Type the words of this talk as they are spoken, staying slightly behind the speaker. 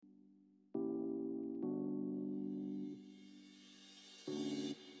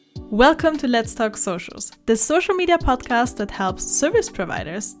Welcome to Let's Talk Socials, the social media podcast that helps service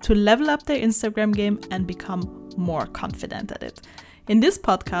providers to level up their Instagram game and become more confident at it. In this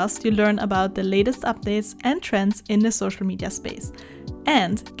podcast, you learn about the latest updates and trends in the social media space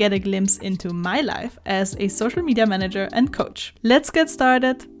and get a glimpse into my life as a social media manager and coach. Let's get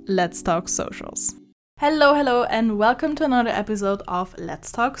started. Let's talk socials. Hello, and welcome to another episode of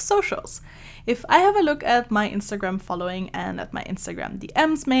Let's Talk Socials. If I have a look at my Instagram following and at my Instagram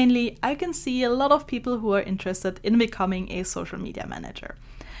DMs mainly, I can see a lot of people who are interested in becoming a social media manager.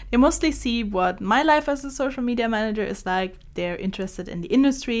 They mostly see what my life as a social media manager is like, they're interested in the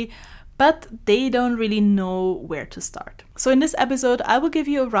industry, but they don't really know where to start. So in this episode, I will give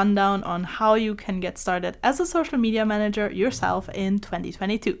you a rundown on how you can get started as a social media manager yourself in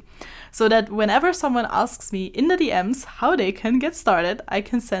 2022. So that whenever someone asks me in the DMs how they can get started, I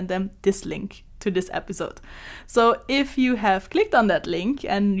can send them this link to this episode. So if you have clicked on that link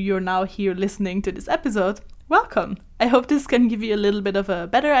and you're now here listening to this episode, welcome. I hope this can give you a little bit of a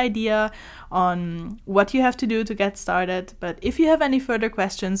better idea on what you have to do to get started. But if you have any further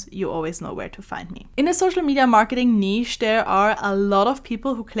questions, you always know where to find me. In the social media marketing niche, there are a lot of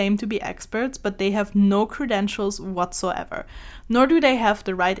people who claim to be experts, but they have no credentials whatsoever, nor do they have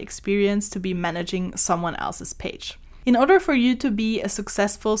the right experience to be managing someone else's page. In order for you to be a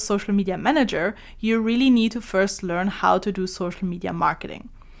successful social media manager, you really need to first learn how to do social media marketing.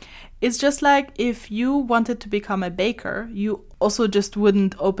 It's just like if you wanted to become a baker, you also just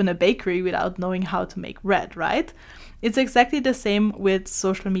wouldn't open a bakery without knowing how to make bread, right? It's exactly the same with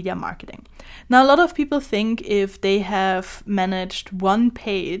social media marketing. Now, a lot of people think if they have managed one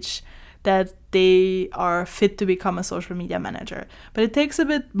page that they are fit to become a social media manager. But it takes a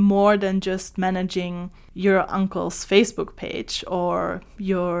bit more than just managing your uncle's Facebook page or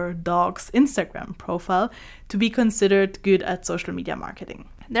your dog's Instagram profile to be considered good at social media marketing.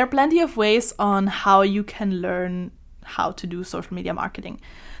 There are plenty of ways on how you can learn how to do social media marketing.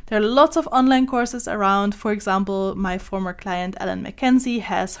 There are lots of online courses around. For example, my former client Ellen McKenzie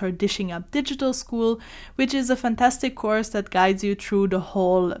has her Dishing Up Digital School, which is a fantastic course that guides you through the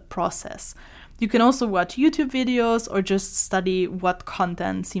whole process. You can also watch YouTube videos or just study what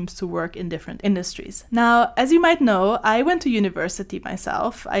content seems to work in different industries. Now, as you might know, I went to university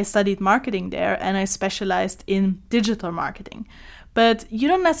myself. I studied marketing there and I specialized in digital marketing. But you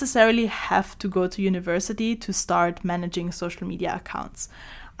don't necessarily have to go to university to start managing social media accounts.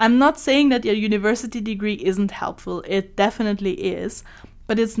 I'm not saying that your university degree isn't helpful. It definitely is,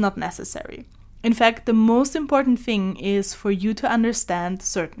 but it's not necessary. In fact, the most important thing is for you to understand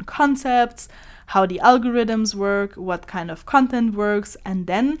certain concepts, how the algorithms work, what kind of content works, and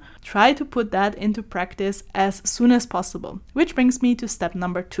then try to put that into practice as soon as possible. Which brings me to step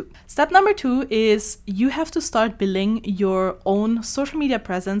number 2. Step number 2 is you have to start building your own social media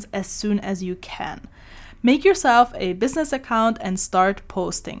presence as soon as you can. Make yourself a business account and start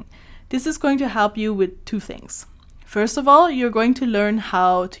posting. This is going to help you with 2 things. First of all, you're going to learn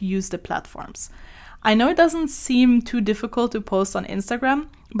how to use the platforms. I know it doesn't seem too difficult to post on Instagram,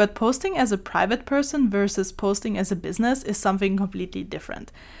 but posting as a private person versus posting as a business is something completely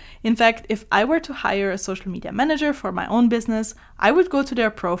different. In fact, if I were to hire a social media manager for my own business, I would go to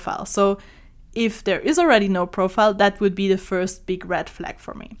their profile. So if there is already no profile, that would be the first big red flag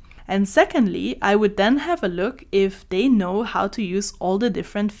for me. And secondly, I would then have a look if they know how to use all the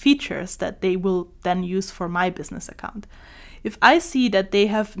different features that they will then use for my business account. If I see that they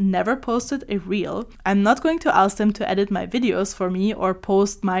have never posted a reel, I'm not going to ask them to edit my videos for me or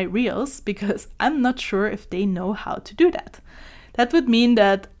post my reels because I'm not sure if they know how to do that. That would mean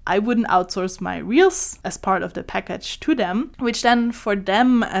that I wouldn't outsource my reels as part of the package to them, which then for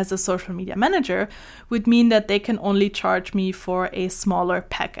them as a social media manager would mean that they can only charge me for a smaller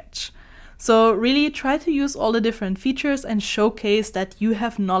package. So really try to use all the different features and showcase that you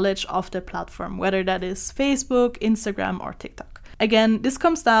have knowledge of the platform, whether that is Facebook, Instagram, or TikTok. Again, this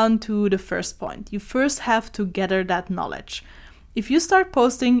comes down to the first point. You first have to gather that knowledge. If you start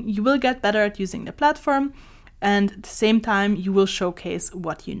posting, you will get better at using the platform, and at the same time, you will showcase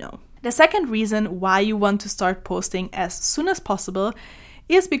what you know. The second reason why you want to start posting as soon as possible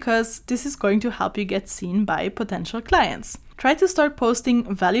is because this is going to help you get seen by potential clients. Try to start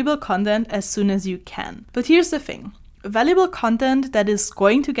posting valuable content as soon as you can. But here's the thing. Valuable content that is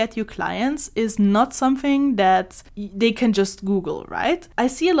going to get you clients is not something that they can just Google, right? I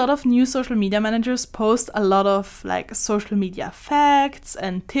see a lot of new social media managers post a lot of social media facts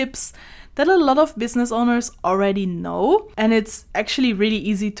and tips that a lot of business owners already know, and it's actually really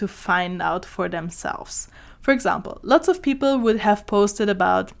easy to find out for themselves. For example, lots of people would have posted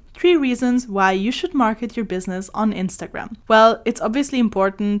about 3 reasons why you should market your business on Instagram. Well, it's obviously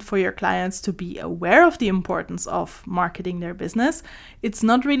important for your clients to be aware of the importance of marketing their business. It's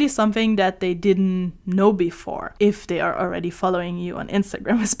not really something that they didn't know before, if they are already following you on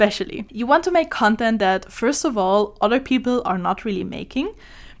Instagram especially. You want to make content that, first of all, other people are not really making,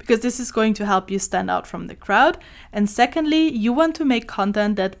 because this is going to help you stand out from the crowd. And secondly, you want to make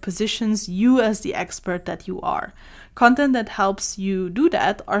content that positions you as the expert that you are. Content that helps you do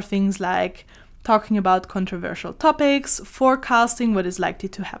that are things like talking about controversial topics, forecasting what is likely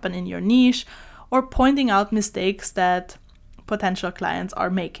to happen in your niche, or pointing out mistakes that potential clients are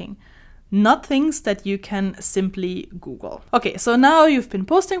making. Not things that you can simply Google. Okay, so now you've been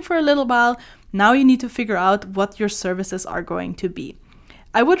posting for a little while. Now you need to figure out what your services are going to be.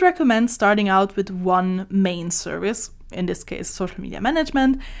 I would recommend starting out with one main service, in this case social media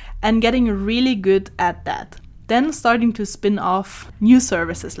management, and getting really good at that. Then starting to spin off new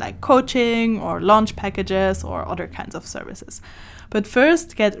services like coaching or launch packages or other kinds of services. But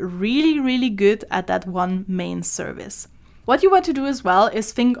first, get really good at that one main service. What you want to do as well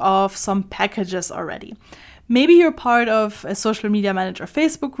is think of some packages already. Maybe you're part of a social media manager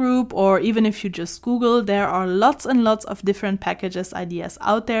Facebook group, or even if you just Google, there are lots and lots of different packages ideas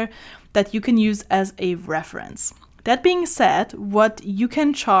out there that you can use as a reference. That being said, what you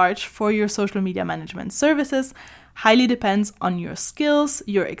can charge for your social media management services highly depends on your skills,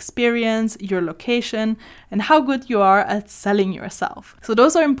 your experience, your location, and how good you are at selling yourself. So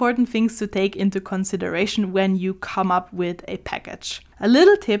those are important things to take into consideration when you come up with a package. A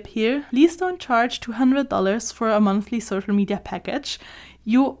little tip here, please don't charge $200 for a monthly social media package.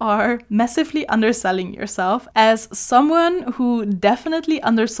 You are massively underselling yourself. As someone who definitely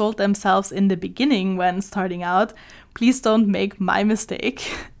undersold themselves in the beginning when starting out, please don't make my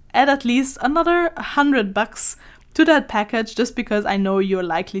mistake. Add at least another $100 to that package just because I know you're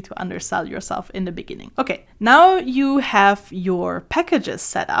likely to undersell yourself in the beginning. Okay, now you have your packages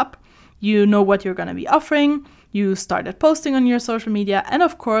set up. You know what you're going to be offering. You started posting on your social media, and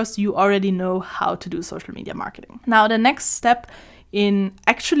of course, you already know how to do social media marketing. Now, the next step in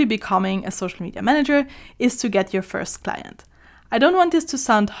actually becoming a social media manager is to get your first client. I don't want this to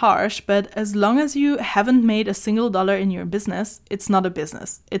sound harsh, but as long as you haven't made a single dollar in your business, it's not a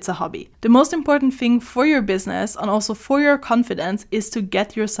business, it's a hobby. The most important thing for your business and also for your confidence is to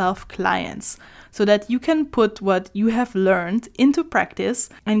get yourself clients so that you can put what you have learned into practice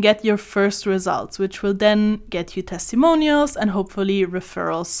and get your first results, which will then get you testimonials and hopefully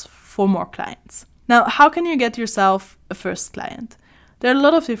referrals for more clients. Now, how can you get yourself a first client? There are a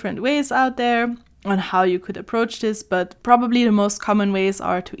lot of different ways out there on how you could approach this, but probably the most common ways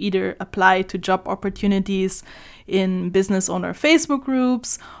are to either apply to job opportunities in business owner Facebook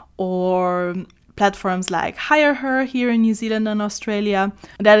groups or platforms like Hire Her here in New Zealand and Australia.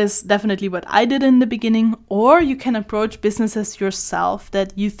 That is definitely what I did in the beginning. Or you can approach businesses yourself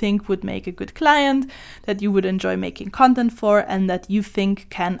that you think would make a good client, that you would enjoy making content for, and that you think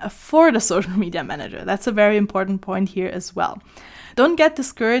can afford a social media manager. That's a very important point here as well. Don't get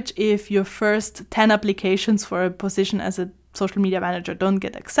discouraged if your first 10 applications for a position as a social media manager don't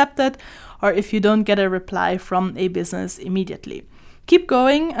get accepted, or if you don't get a reply from a business immediately. Keep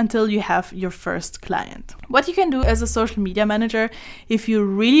going until you have your first client. What you can do as a social media manager, if you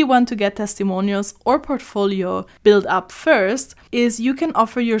really want to get testimonials or portfolio built up first, is you can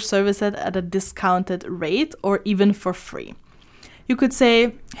offer your services at a discounted rate or even for free. You could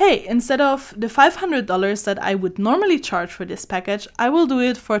say, hey, instead of the $500 that I would normally charge for this package, I will do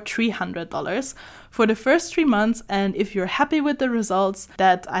it for $300 for the first 3 months. And if you're happy with the results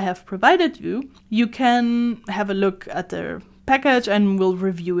that I have provided you, you can have a look at the package and we'll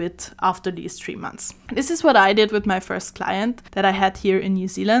review it after these 3 months. This is what I did with my first client that I had here in New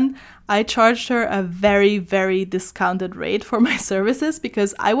Zealand. I charged her a very, very discounted rate for my services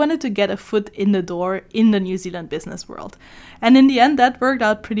because I wanted to get a foot in the door in the New Zealand business world. And in the end, that worked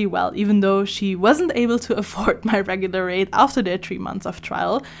out pretty well, even though she wasn't able to afford my regular rate after their 3 months of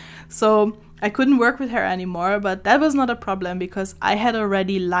trial. So I couldn't work with her anymore, but that was not a problem because I had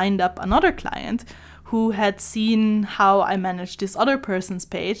already lined up another client who had seen how I managed this other person's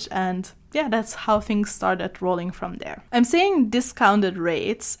page, and yeah, that's how things started rolling from there. I'm saying discounted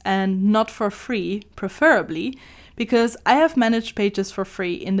rates and not for free, preferably, because I have managed pages for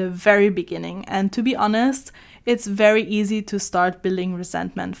free in the very beginning, and to be honest, it's very easy to start building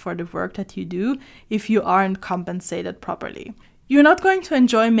resentment for the work that you do if you aren't compensated properly. You're not going to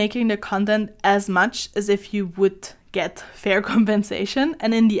enjoy making the content as much as if you would get fair compensation,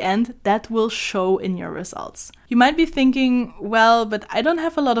 and in the end, that will show in your results. You might be thinking, well, but I don't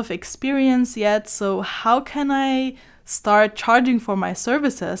have a lot of experience yet, so how can I start charging for my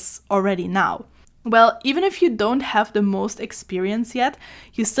services already now? Well, even if you don't have the most experience yet,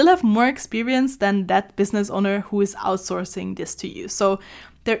 you still have more experience than that business owner who is outsourcing this to you. So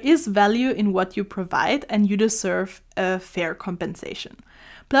there is value in what you provide and you deserve a fair compensation.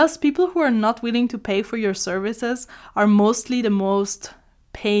 Plus, people who are not willing to pay for your services are mostly the most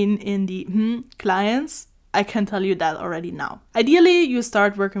pain in the clients. I can tell you that already now. Ideally, you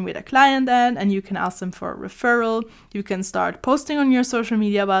start working with a client then, and you can ask them for a referral. You can start posting on your social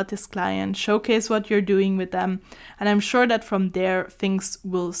media about this client, showcase what you're doing with them, and I'm sure that from there, things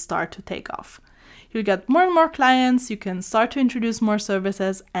will start to take off. You'll get more and more clients, you can start to introduce more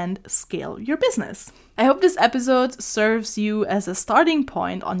services and scale your business. I hope this episode serves you as a starting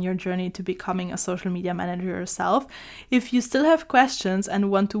point on your journey to becoming a social media manager yourself. If you still have questions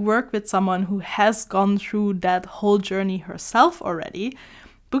and want to work with someone who has gone through that whole journey herself already,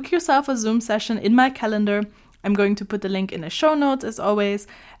 book yourself a Zoom session in my calendar. I'm going to put the link in the show notes as always,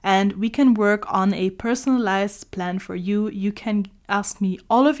 and we can work on a personalized plan for you. You can ask me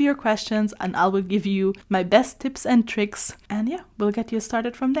all of your questions and I will give you my best tips and tricks, and we'll get you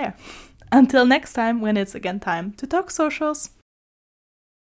started from there. Until next time, when it's again time to talk socials.